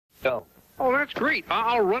Oh. Oh, that's great.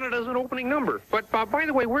 I'll run it as an opening number. But, by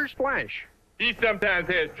the way, where's Flash? He sometimes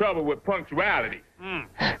has trouble with punctuality. Oh,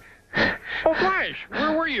 Flash,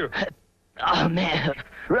 where were you? Oh, man.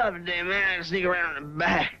 Rough day, man. I had to sneak around in the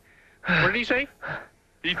back. What did he say?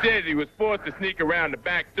 He said he was forced to sneak around the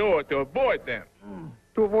back door to avoid them.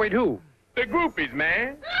 To avoid who? The groupies,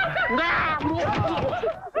 man.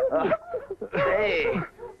 Hey.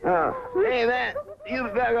 Hey, man. You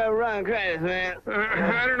better run credits, man.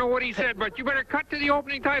 I don't know what he said, but you better cut to the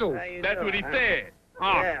opening title. That's what he said.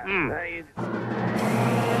 Oh, Yeah.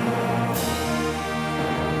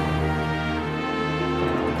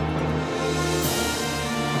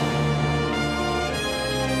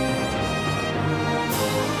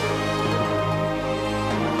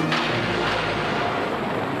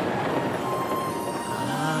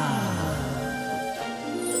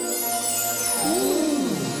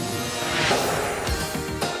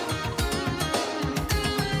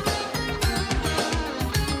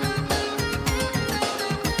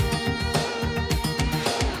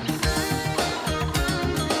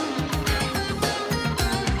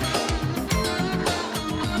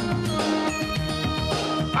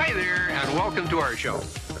 To our show.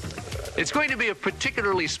 It's going to be a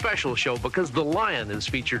particularly special show because the lion is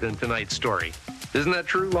featured in tonight's story. Isn't that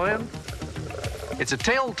true, Lion? It's a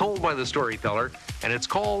tale told by the storyteller, and it's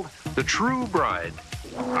called The True Bride.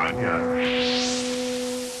 Anya,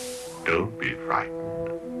 don't be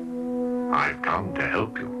frightened. I've come to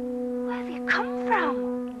help you. Where have you come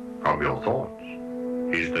from? From your thoughts.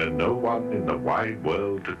 Is there no one in the wide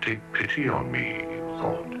world to take pity on me, you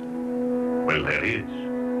thought? Well, there is.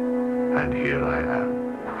 And here I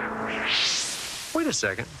am. Wait a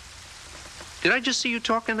second. Did I just see you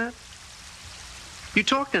talk in that? You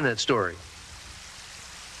talked in that story.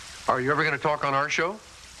 Are you ever going to talk on our show?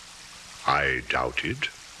 I doubt it.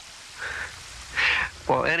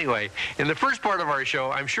 Well, anyway, in the first part of our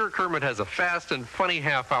show, I'm sure Kermit has a fast and funny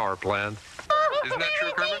half hour planned. Isn't that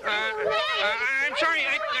true, Kermit? I'm sorry,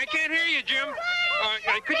 I can't hear you, Jim.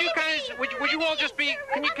 Could you guys, would you all just be,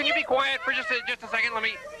 can you be quiet for just a second? Let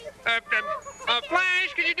me,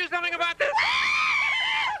 Flash, could you do something about this?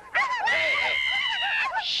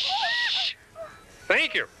 Shh.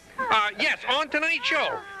 Thank you. Yes, on tonight's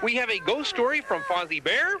show, we have a ghost story from Fozzie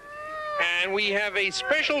Bear, and we have a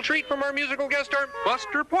special treat from our musical guest star,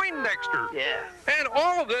 Buster Poindexter. Yeah. And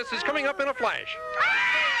all of this is coming up in a flash.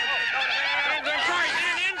 I'm sorry, in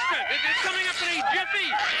an instant. It's coming up in a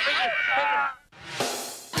jiffy.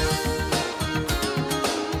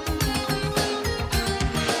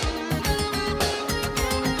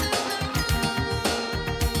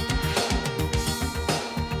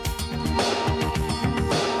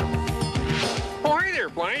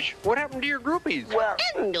 Flash, what happened to your groupies? Well,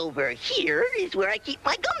 and over here is where I keep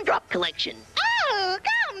my gumdrop collection. Oh,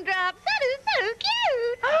 gumdrop, that is so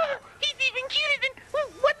cute. He's even cuter than,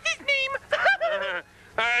 what's his name?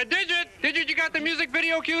 Digit, you got the music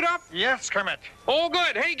video queued up? Yes, Kermit. Oh,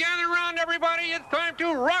 good. Hey, gather around, everybody. It's time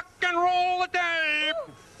to rock and roll the tape.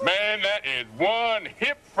 Man, that is one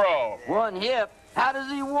hip frog. One hip? How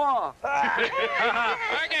does he walk? Okay,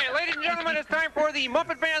 ladies and gentlemen, it's time for the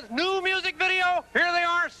Muppet Band's new music video. Here they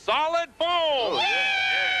are, Solid Foam. Oh, yeah.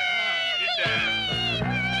 Get down.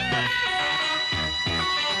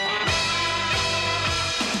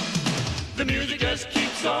 The music just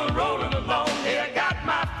keeps on rolling along. Hey, I got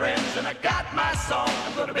my friends and I got my song.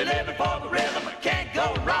 I'm gonna be living for the rhythm. I can't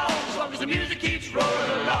go wrong as long as the music keeps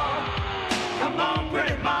rolling along. Come on,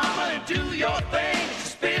 pretty mama, and do your thing. It's the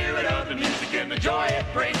spirit of the music and the joy it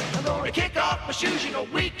brings. I'm gonna kick off my shoes, you know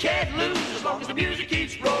we can't lose as long as the music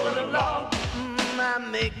keeps rolling along. I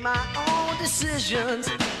make my own decisions.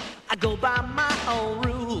 I go by my own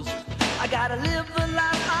rules. I gotta live the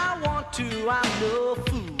life I want to. I'm no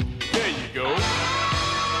fool. There you go.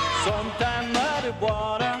 Sometime muddy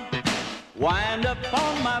water wind up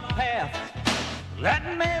on my path. Let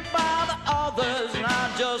me bother others and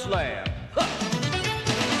I'll just laugh. 'Cause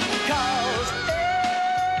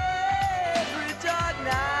every dark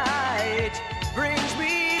night brings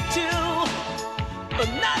me to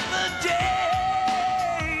another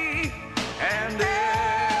day. And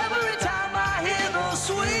every time I hear those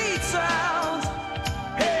sweet sounds,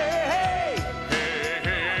 hey, hey,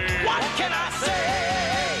 what can I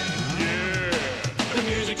say? Yeah. The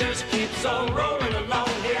music just keeps on rolling along.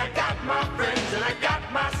 Hey, I got my friends and I got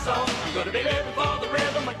my song. I'm gonna be living for the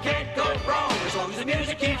rhythm. I can't go wrong as long as the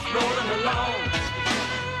music keeps rolling along.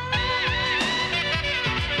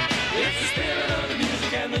 It's the spirit of the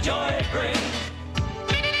music and the joy it brings.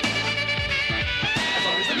 As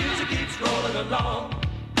long as the music keeps rolling along.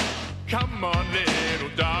 Come on, little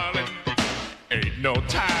darling. Ain't no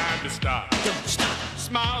time to stop. Don't stop.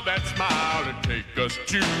 Smile that smile and take us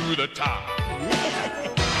to the top.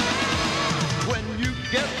 When you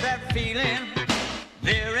get that feeling,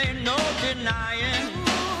 there ain't no denying.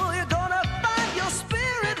 Ooh, you're gonna find your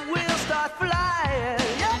spirit will start flying.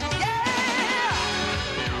 Yeah,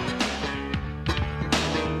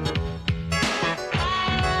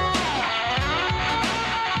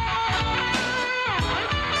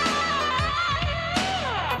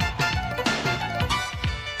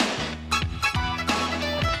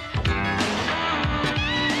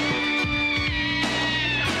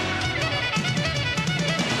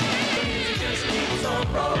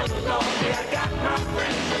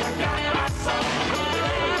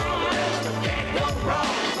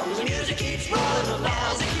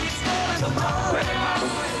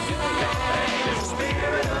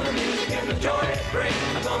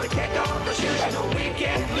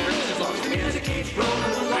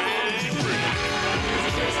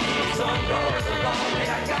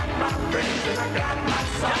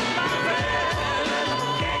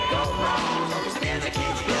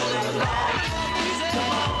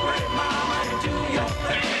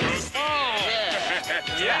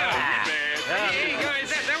 yeah. Hey, guys,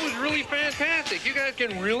 that was really fantastic. You guys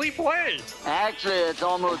can really play. Actually, it's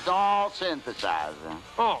almost all synthesizer.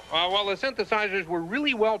 Oh, well, the synthesizers were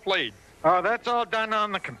really well played. Oh, that's all done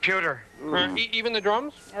on the computer. Even the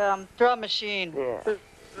drums? Drum machine. Yeah.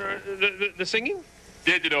 The singing?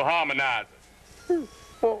 Digital harmonizer.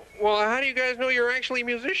 Well, how do you guys know you're actually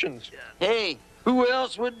musicians? Hey, who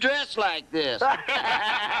else would dress like this? You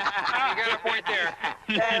got a point there.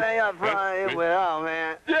 Well,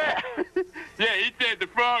 man. Yeah. Yeah, he said the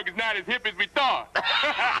frog is not as hip as we thought.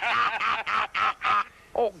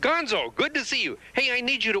 Oh, Gonzo, good to see you. Hey, I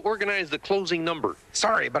need you to organize the closing number.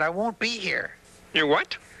 Sorry, but I won't be here. You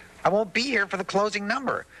what? I won't be here for the closing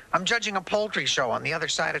number. I'm judging a poultry show on the other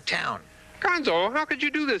side of town. Gonzo, how could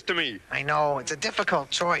you do this to me? I know, it's a difficult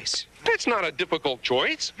choice. That's not a difficult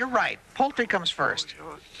choice. You're right. Poultry comes first.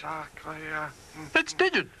 That's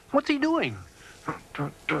Digit. What's he doing?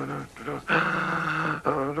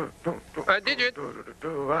 Digit.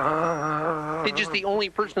 Digit's the only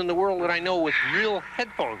person in the world that I know with real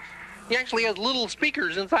headphones. He actually has little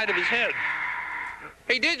speakers inside of his head.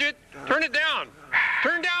 Hey, Digit, turn it down.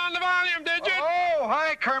 Turn down the volume, Digit. Oh,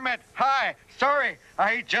 hi, Kermit. Hi. Sorry,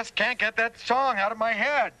 I just can't get that song out of my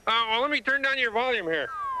head. Well, let me turn down your volume here.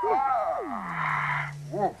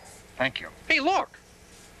 Whoa, thank you. Hey, look.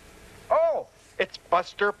 Oh, it's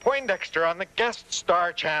Buster Poindexter on the Guest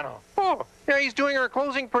Star channel. Oh, yeah, he's doing our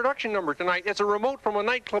closing production number tonight. It's a remote from a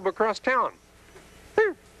nightclub across town.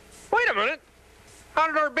 Here, wait a minute. How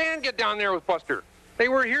did our band get down there with Buster? They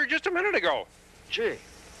were here just a minute ago. Gee,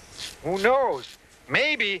 who knows?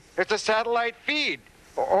 Maybe it's a satellite feed.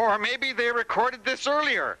 Or maybe they recorded this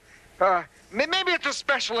earlier. Maybe it's a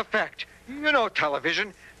special effect. You know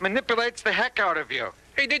television manipulates the heck out of you.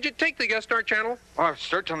 Hey, did you take the Guest Star channel? Oh,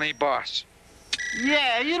 certainly, boss.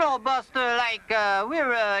 Yeah, you know, Buster,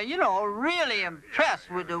 we're, really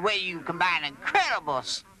impressed with the way you combine incredible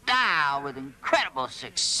style with incredible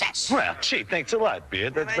success. Well, gee, thanks a lot,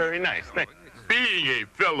 Beard. That's very nice. Thanks. Being a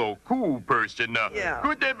fellow cool person,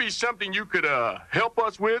 could there be something you could help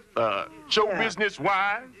us with, show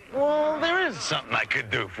business-wise? Well, there is something I could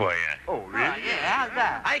do for you. Oh, really? Yeah, how's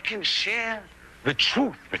that? I can share the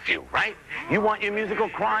truth with you, right? You want your musical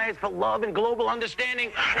cries for love and global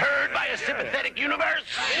understanding heard by a sympathetic universe?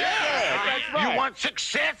 Yeah, that's right. You want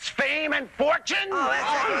success, fame, and fortune? Oh, that's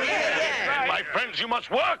right. Yeah. My friends, you must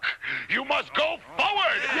work. You must go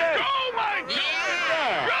forward. Yeah. Go, my friends.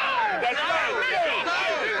 Yeah. Go. That's right.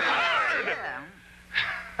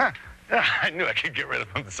 I knew I could get rid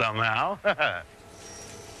of him somehow.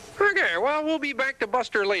 Okay, well, we'll be back to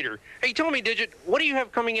Buster later. Hey, tell me, Digit, what do you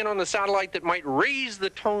have coming in on the satellite that might raise the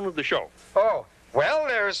tone of the show? Oh, well,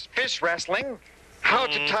 there's fish wrestling, how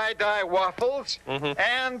to tie-dye waffles,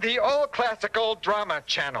 and the all-classical drama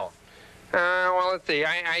channel. Well, let's see.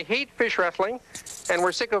 I hate fish wrestling, and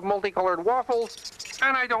we're sick of multicolored waffles,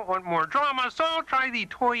 and I don't want more drama, so I'll try the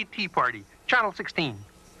Toy Tea Party, Channel 16.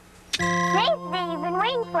 Today's the day you've been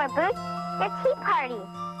waiting for, Boots. Your tea party.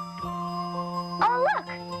 Oh, look.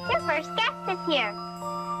 Your first guest is here.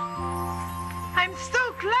 I'm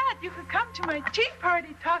so glad you could come to my tea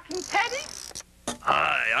party, Talking Teddy.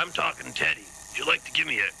 Hi, I'm Talking Teddy. Would you like to give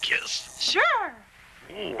me a kiss? Sure.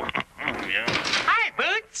 Ooh, yeah. Hi,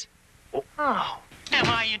 Boots. Oh. Am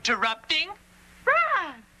I interrupting?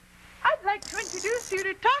 Brad, I'd like to introduce you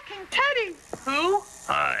to Talking Teddy. Who?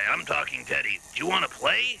 Hi, I'm Talking Teddy. Do you want to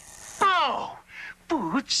play? Oh,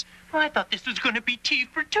 Boots. I thought this was going to be tea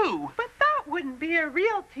for two. But that wouldn't be a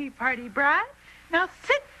real tea party, Brad. Now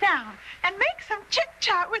sit down and make some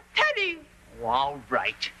chit-chat with Teddy. All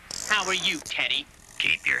right. How are you, Teddy?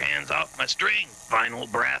 Keep your hands off my string, final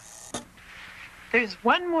breath. There's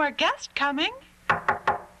one more guest coming.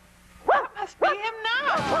 That must be him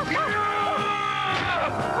now.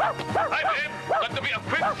 Hi, babe. Got to be a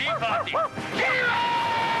quick tea party.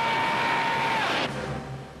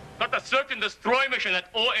 Got a search and destroy mission at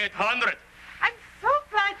 0800. I'm so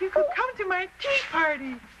glad you could come to my tea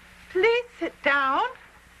party. Please sit down.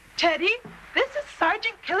 Teddy, this is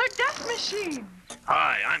Sergeant Killer Death Machine.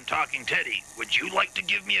 Hi, I'm Talking Teddy. Would you like to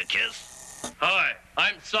give me a kiss? Hi,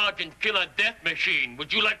 I'm Sergeant Killer Death Machine.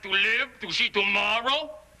 Would you like to live to see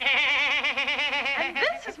tomorrow? And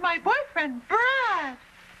this is my boyfriend, Brad.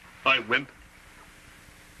 Hi, wimp.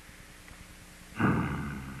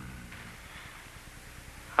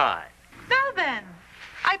 Hi. Now then,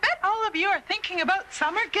 I bet all of you are thinking about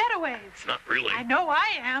summer getaways. Not really. I know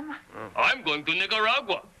I am. I'm going to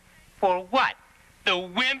Nicaragua. For what? The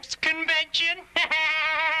Wimps Convention?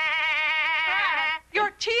 Your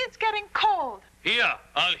tea is getting cold. Here,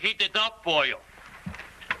 I'll heat it up for you.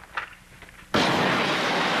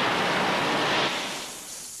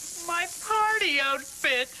 My party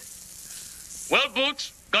outfit. Well,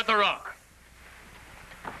 Boots, got the rock.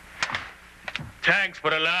 Thanks for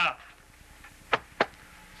the laugh.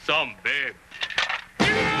 Some babe.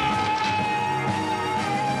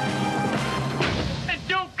 And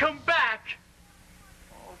don't come back.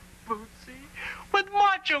 Oh, Bootsy, with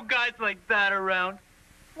macho guys like that around,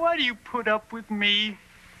 why do you put up with me?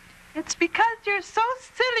 It's because you're so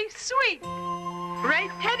silly sweet. Right,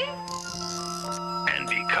 Teddy? And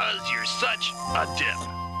because you're such a dip.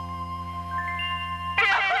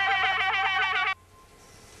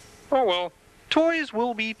 Oh, well. Toys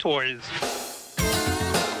will be toys.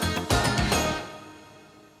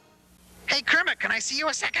 Hey, Kermit, can I see you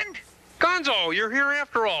a second? Gonzo, you're here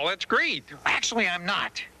after all. That's great. Actually, I'm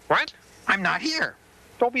not. What? I'm not here.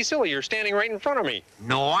 Don't be silly. You're standing right in front of me.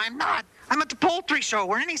 No, I'm not. I'm at the poultry show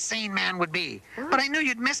where any sane man would be. But I knew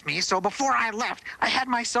you'd miss me, so before I left, I had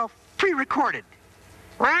myself pre-recorded.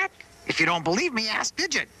 What? If you don't believe me, ask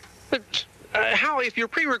Digit. But, how, if you're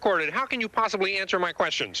pre-recorded, how can you possibly answer my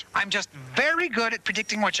questions? I'm just very good at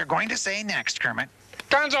predicting what you're going to say next, Kermit.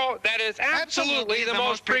 Gonzo, that is absolutely the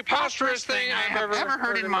most preposterous thing I have ever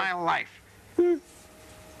heard in my life.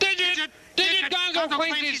 Digit, Gonzo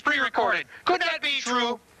claims he's pre-recorded. Could that be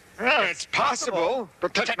true? Well, it's possible,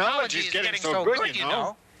 but technology's getting so good, you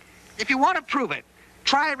know. If you want to prove it,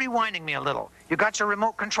 try rewinding me a little. You got your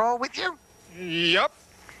remote control with you? Yep.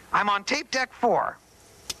 I'm on tape deck 4.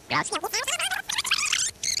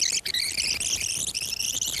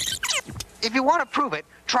 If you want to prove it,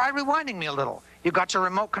 try rewinding me a little. You got your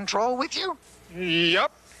remote control with you?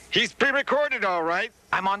 Yep. He's pre-recorded, all right.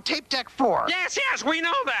 I'm on tape deck 4. Yes, we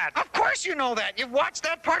know that. Of course you know that. You've watched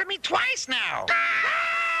that part of me twice now.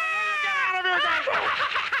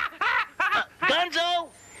 Gonzo!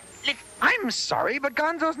 I'm sorry, but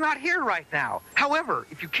Gonzo's not here right now. However,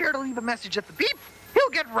 if you care to leave a message at the beep, he'll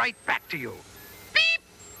get right back to you. Beep!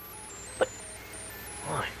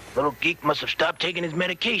 Boy, little geek must have stopped taking his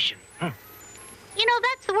medication. You know,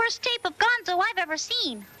 that's the worst tape of Gonzo I've ever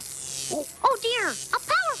seen. Oh dear, a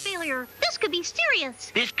power failure. This could be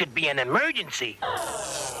serious. This could be an emergency.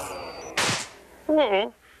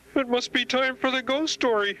 Uh-oh. It must be time for the ghost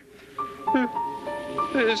story.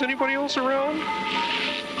 Is anybody else around?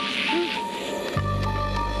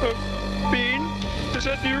 Bean? Is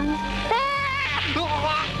that you?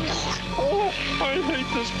 Oh, I hate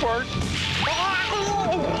this part.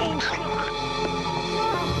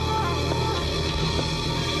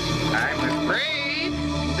 I'm afraid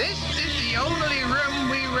this is the only room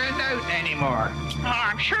we rent out anymore. Oh,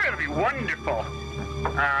 I'm sure it'll be wonderful.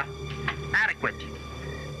 Adequate.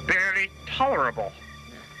 Barely tolerable.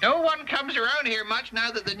 No one comes around here much now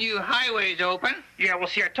that the new highway's open. Yeah, well,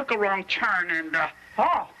 see, I took a wrong turn and,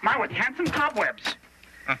 oh, mine with handsome cobwebs.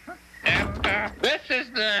 And, this is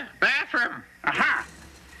the bathroom. Aha.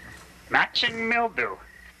 Matching mildew.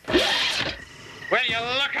 Will you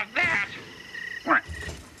look at that? What?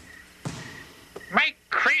 My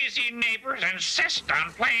crazy neighbors insist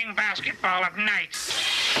on playing basketball at night.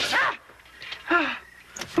 So,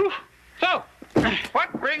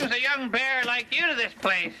 what brings a young bear like you to this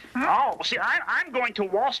place? Oh, well, see, I'm going to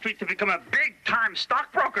Wall Street to become a big-time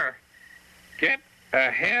stockbroker. Get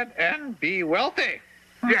ahead and be wealthy.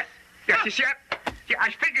 Yes, you see,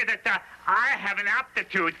 I figure that I have an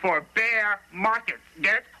aptitude for bear markets.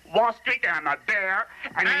 Get it? Wall Street, and I'm a bear.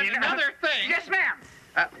 And another thing. Yes, ma'am.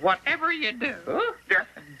 Whatever you do, yes.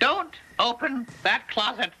 Don't open that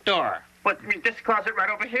closet door. What, you mean this closet right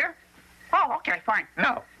over here? Oh, okay, fine.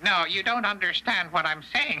 No, you don't understand what I'm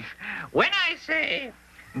saying. When I say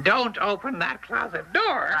don't open that closet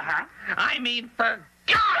door, I mean for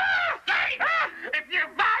God's sake, if you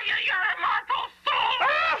value your immortal soul,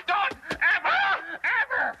 don't ever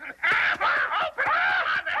open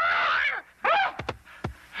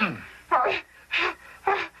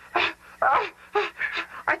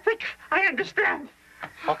I think I understand.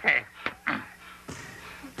 Okay.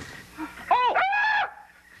 Oh!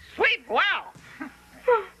 Sweet, wow!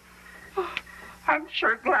 I'm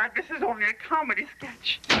sure glad this is only a comedy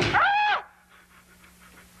sketch.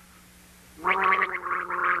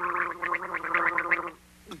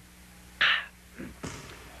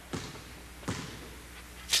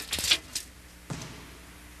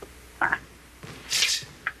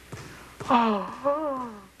 Oh.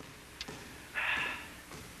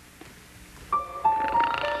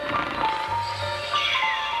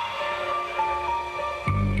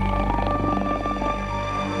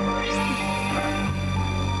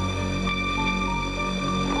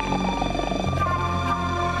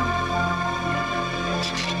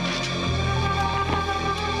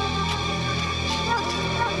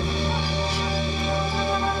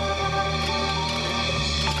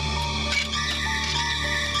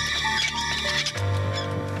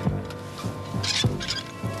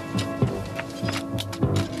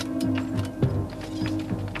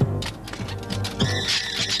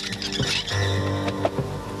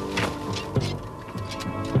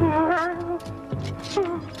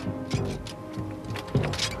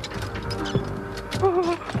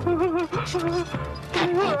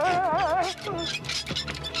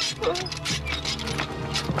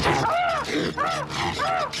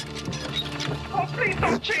 Oh, please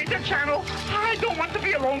don't change the channel. I don't want to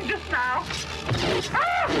be alone just now.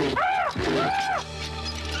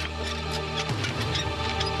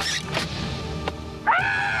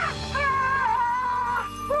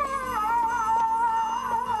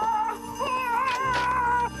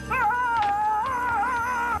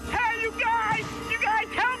 Hey, you guys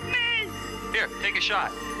help me! Here, take a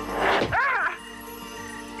shot.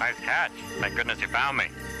 Nice catch. Thank goodness you found me.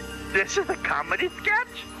 This is a comedy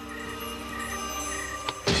sketch?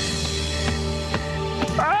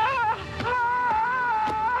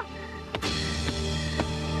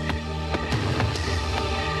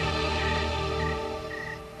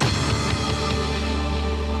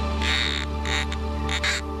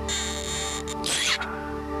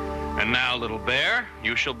 And now, little bear,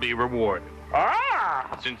 you shall be rewarded.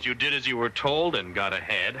 Ah! Since you did as you were told and got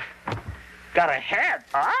ahead. Got ahead?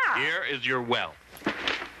 Ah! Here is your wealth.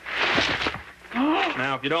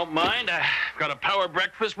 Now, if you don't mind, I've got a power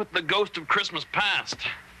breakfast with the ghost of Christmas past.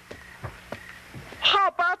 How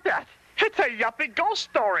about that? It's a yuppie ghost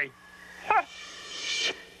story.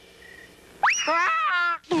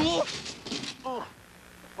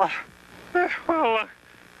 Well,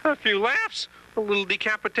 a few laughs, a little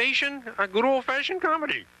decapitation, a good old-fashioned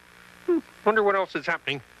comedy. Wonder what else is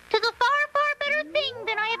happening. To the far, far better thing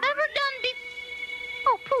than I have ever done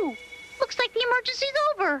Oh, Pooh, looks like the emergency's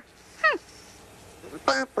over.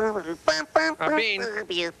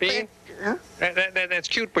 Bean, that's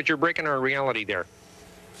cute, but you're breaking our reality there.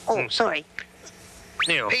 Oh, sorry.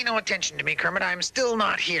 Now, pay no attention to me, Kermit. I'm still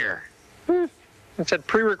not here. It's that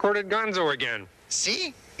pre-recorded gonzo again.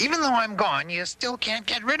 See? Even though I'm gone, you still can't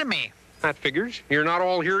get rid of me. That figures. You're not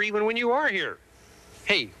all here even when you are here.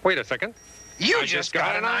 Hey, wait a second. You just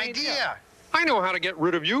got an idea. I know how to get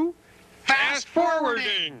rid of you. Fast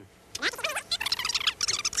forwarding.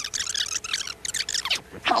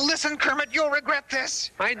 Now listen, Kermit, you'll regret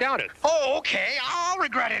this. I doubt it. Oh, okay, I'll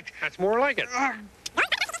regret it. That's more like it.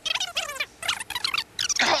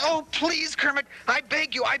 Oh, please, Kermit, I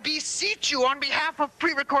beg you, I beseech you on behalf of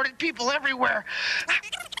pre-recorded people everywhere.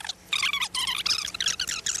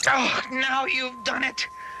 Oh, now you've done it.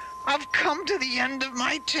 I've come to the end of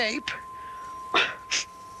my tape.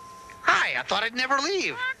 Hi, I thought I'd never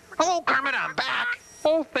leave. Hello, Kermit, I'm back.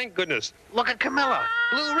 Oh, thank goodness. Look at Camilla.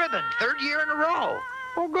 Blue ribbon, 3rd year in a row.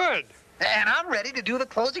 Oh, good. And I'm ready to do the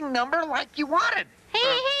closing number like you wanted.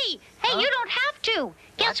 Hey, you don't have to.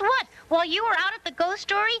 Guess what? While you were out at the ghost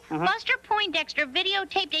story, Buster Poindexter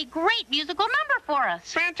videotaped a great musical number for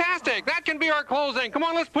us. Fantastic. That can be our closing. Come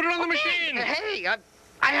on, let's put it on the machine. Hey,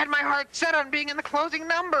 I had my heart set on being in the closing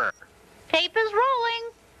number. Tape is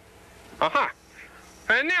rolling. Aha.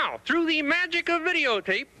 And now, through the magic of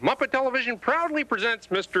videotape, Muppet Television proudly presents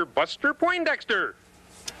Mr. Buster Poindexter.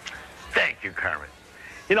 Thank you, Kermit.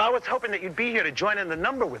 You know, I was hoping that you'd be here to join in the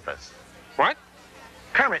number with us. What?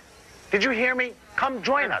 Kermit, did you hear me? Come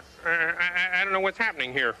join us. I don't know what's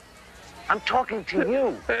happening here. I'm talking to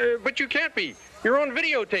you. But you can't be. You're on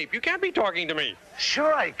videotape. You can't be talking to me.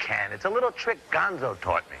 Sure I can. It's a little trick Gonzo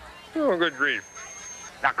taught me. Oh, good grief.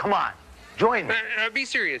 Now, come on. Join me. Be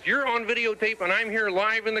serious. You're on videotape, and I'm here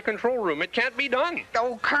live in the control room. It can't be done.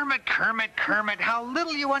 Oh, Kermit, how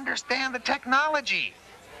little you understand the technology.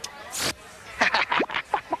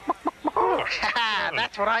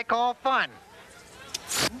 That's what I call fun.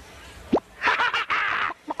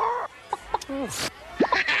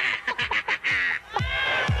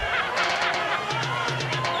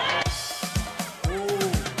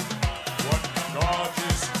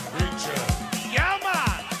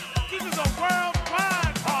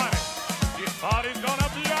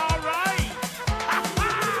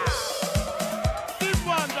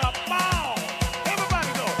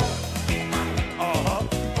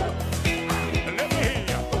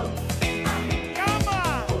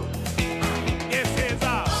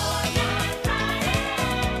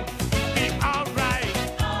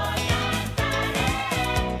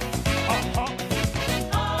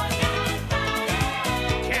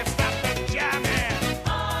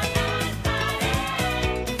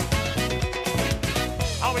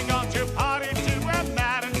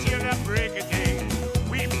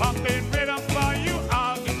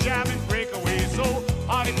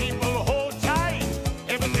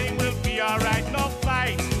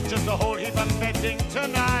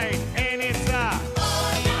 Tonight, ain't it, sir?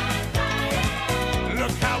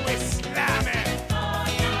 Look how we're slamming.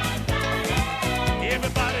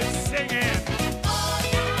 Everybody's singing.